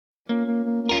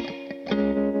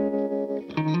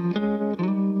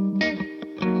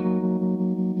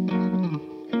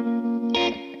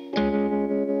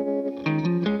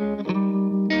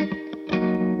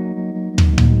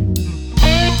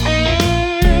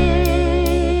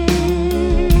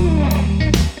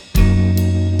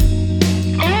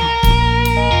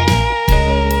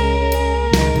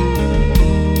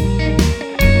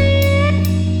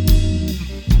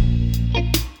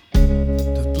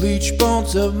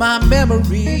of my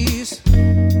memories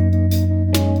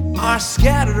are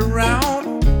scattered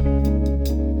around.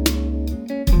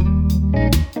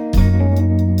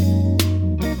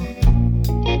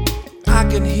 I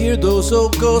can hear those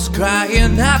old ghosts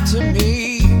crying out to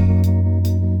me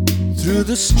through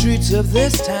the streets of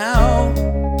this town.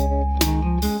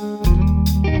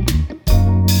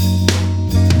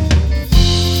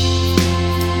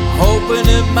 Hoping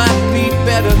it might be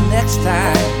better next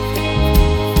time.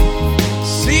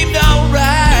 Seemed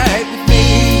alright with me.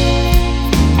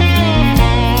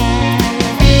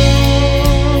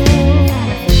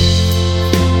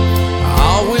 I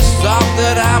always thought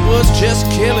that I was just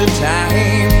killing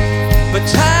time, but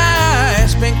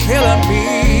time's been killing me.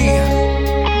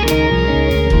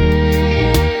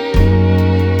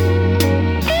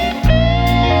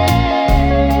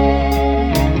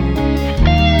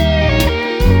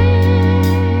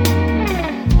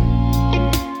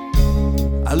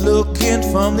 Looking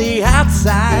from the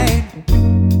outside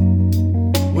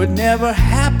would never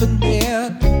happen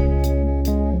then.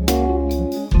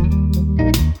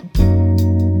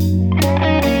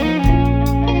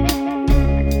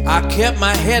 I kept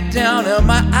my head down and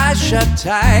my eyes shut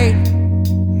tight,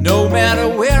 no matter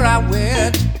where I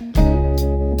went.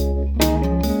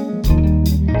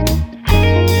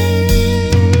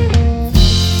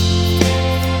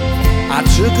 I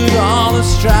took it all in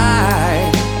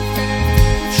stride,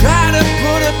 try to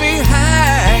put it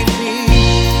behind me.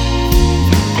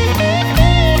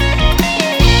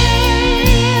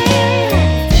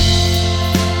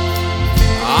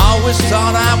 I always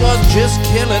thought I was just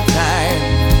killing time,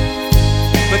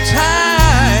 but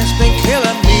time's been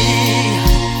killing me.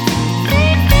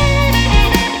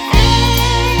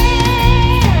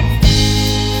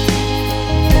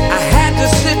 I had to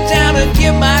sit down and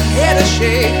give my head a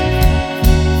shake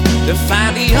to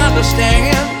finally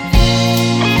understand.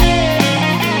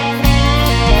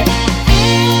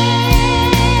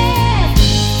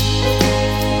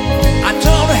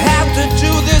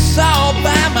 All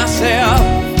by myself,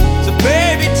 so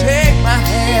baby, take my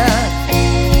hand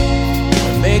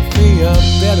and make me a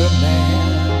better man.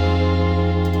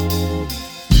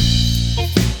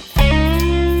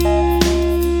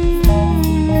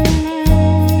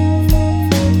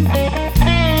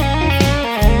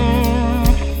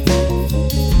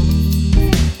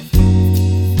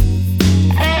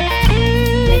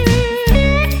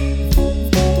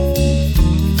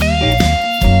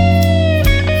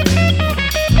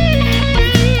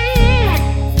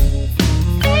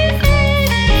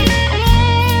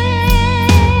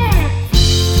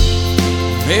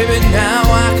 Maybe now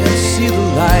I can see the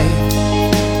light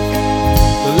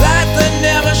that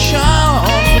never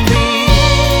shone for me.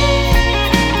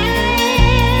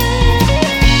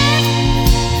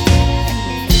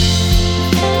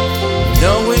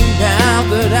 Knowing now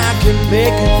that I can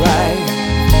make it right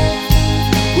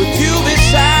with you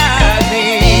beside me.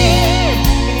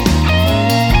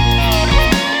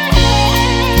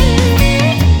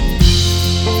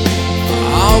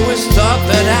 I always thought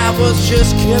that I was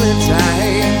just killing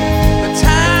time, but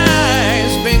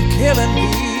time's been killing me.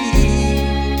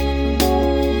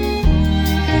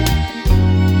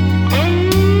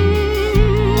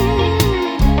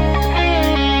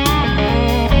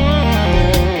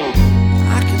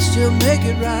 I can still make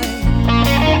it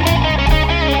right.